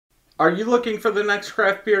Are you looking for the next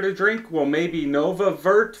craft beer to drink? Well, maybe Nova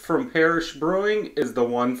Vert from Parish Brewing is the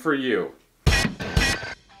one for you.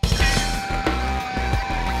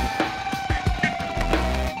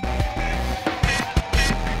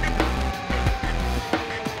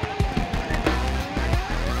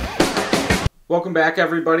 Welcome back,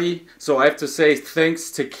 everybody. So I have to say thanks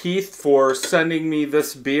to Keith for sending me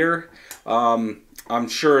this beer. I'm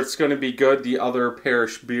sure it's going to be good. The other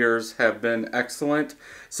Parish beers have been excellent.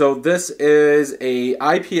 So this is a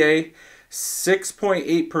IPA,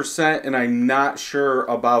 6.8%, and I'm not sure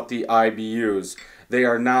about the IBUs. They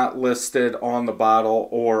are not listed on the bottle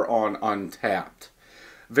or on Untapped.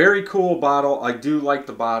 Very cool bottle. I do like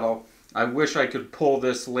the bottle. I wish I could pull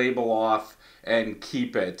this label off and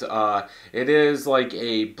keep it. It is like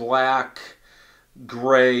a black,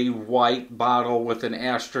 gray, white bottle with an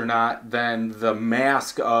astronaut. Then the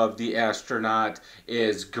mask of the astronaut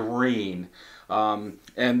is green.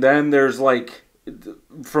 And then there's, like,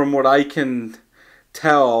 from what I can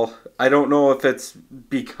tell, I don't know if it's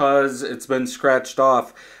because it's been scratched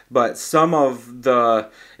off, but some of the,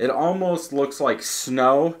 it almost looks like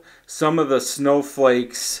snow. Some of the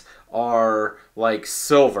snowflakes are like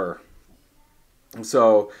silver.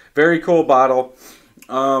 So, very cool bottle.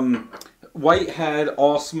 White head,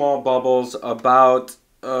 all small bubbles, about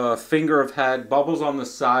a finger of head. Bubbles on the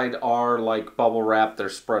side are like bubble wrap. They're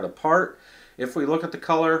spread apart. If we look at the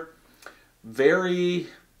color, very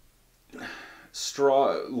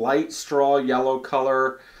light straw yellow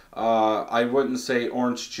color. I wouldn't say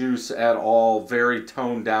orange juice at all. Very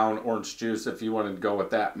toned down orange juice if you wanted to go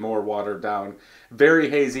with that. More watered down.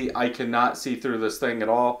 Very hazy. I cannot see through this thing at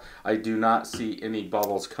all. I do not see any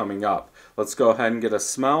bubbles coming up. Let's go ahead and get a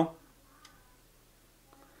smell.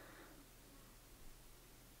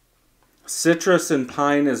 Citrus and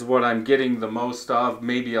pine is what I'm getting the most of.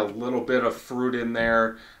 Maybe a little bit of fruit in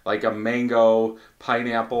there, like a mango,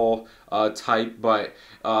 pineapple type, but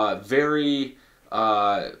very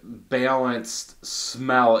balanced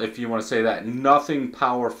smell, if you want to say that. Nothing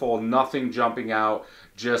powerful, nothing jumping out,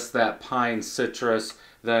 just that pine citrus,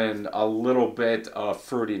 then a little bit of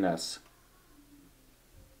fruitiness.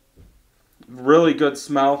 Really good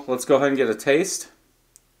smell. Let's go ahead and get a taste.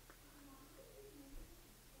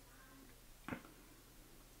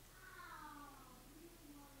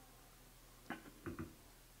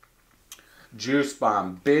 Juice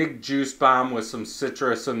bomb. Big juice bomb with some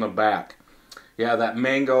citrus in the back. Yeah, that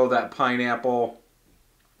mango, that pineapple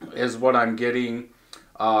is what I'm getting.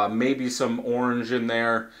 Maybe some orange in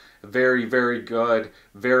there. Very, very good.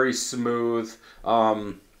 Very smooth.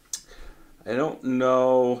 I don't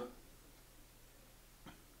know.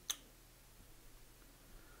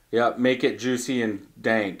 Yeah, make it juicy and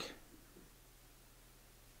dank.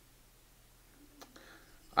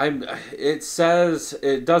 It says,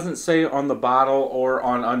 it doesn't say on the bottle or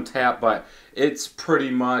on Untapped, but it's pretty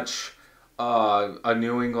much a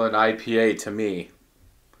New England IPA to me.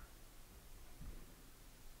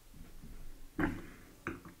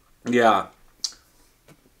 Yeah.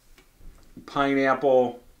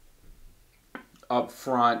 Pineapple up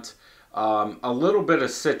front. A little bit of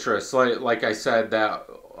citrus, like I said, that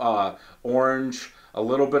orange, a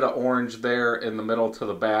little bit of orange there in the middle to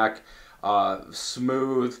the back.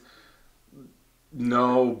 Smooth,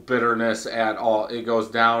 no bitterness at all. It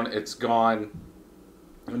goes down, it's gone.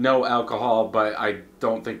 No alcohol, but I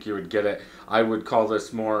don't think you would get it. I would call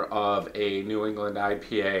this more of a New England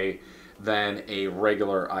IPA than a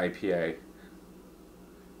regular IPA.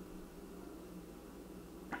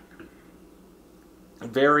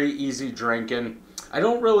 Very easy drinking. I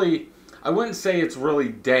wouldn't say it's really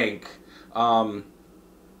dank,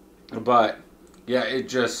 but yeah,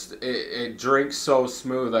 it drinks so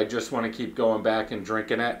smooth. I just want to keep going back and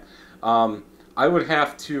drinking it. I would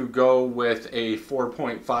have to go with a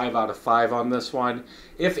 4.5 out of 5 on this one.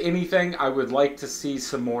 If anything, I would like to see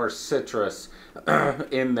some more citrus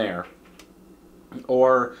in there,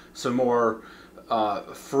 or some more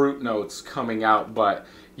fruit notes coming out, but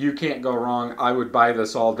you can't go wrong. I would buy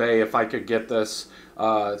this all day if I could get this.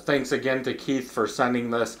 Thanks again to Keith for sending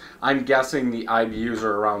this. I'm guessing the IBUs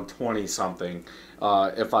are around 20 something,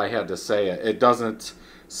 if I had to say it. It doesn't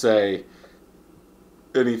say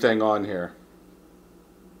anything on here.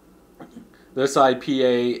 This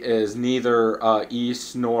IPA is neither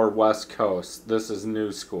East nor West Coast. This is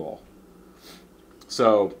New School.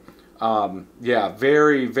 So, yeah,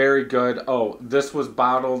 very, very good. Oh, this was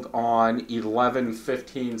bottled on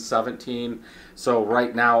 11/15/17, so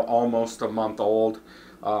right now almost a month old.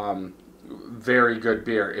 Very good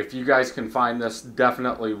beer. If you guys can find this,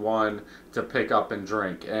 definitely one to pick up and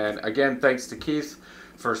drink. And again, thanks to Keith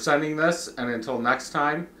for sending this, and until next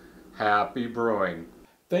time, Happy brewing.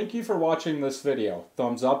 Thank you for watching this video.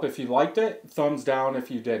 Thumbs up if you liked it, thumbs down if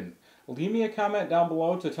you didn't. Leave me a comment down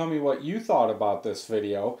below to tell me what you thought about this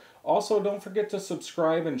video. Also, don't forget to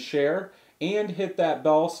subscribe and share, and hit that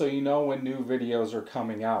bell so you know when new videos are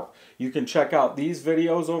coming out. You can check out these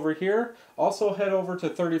videos over here. Also, head over to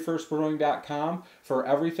 31stbrewing.com for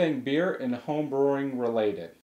everything beer and home brewing related.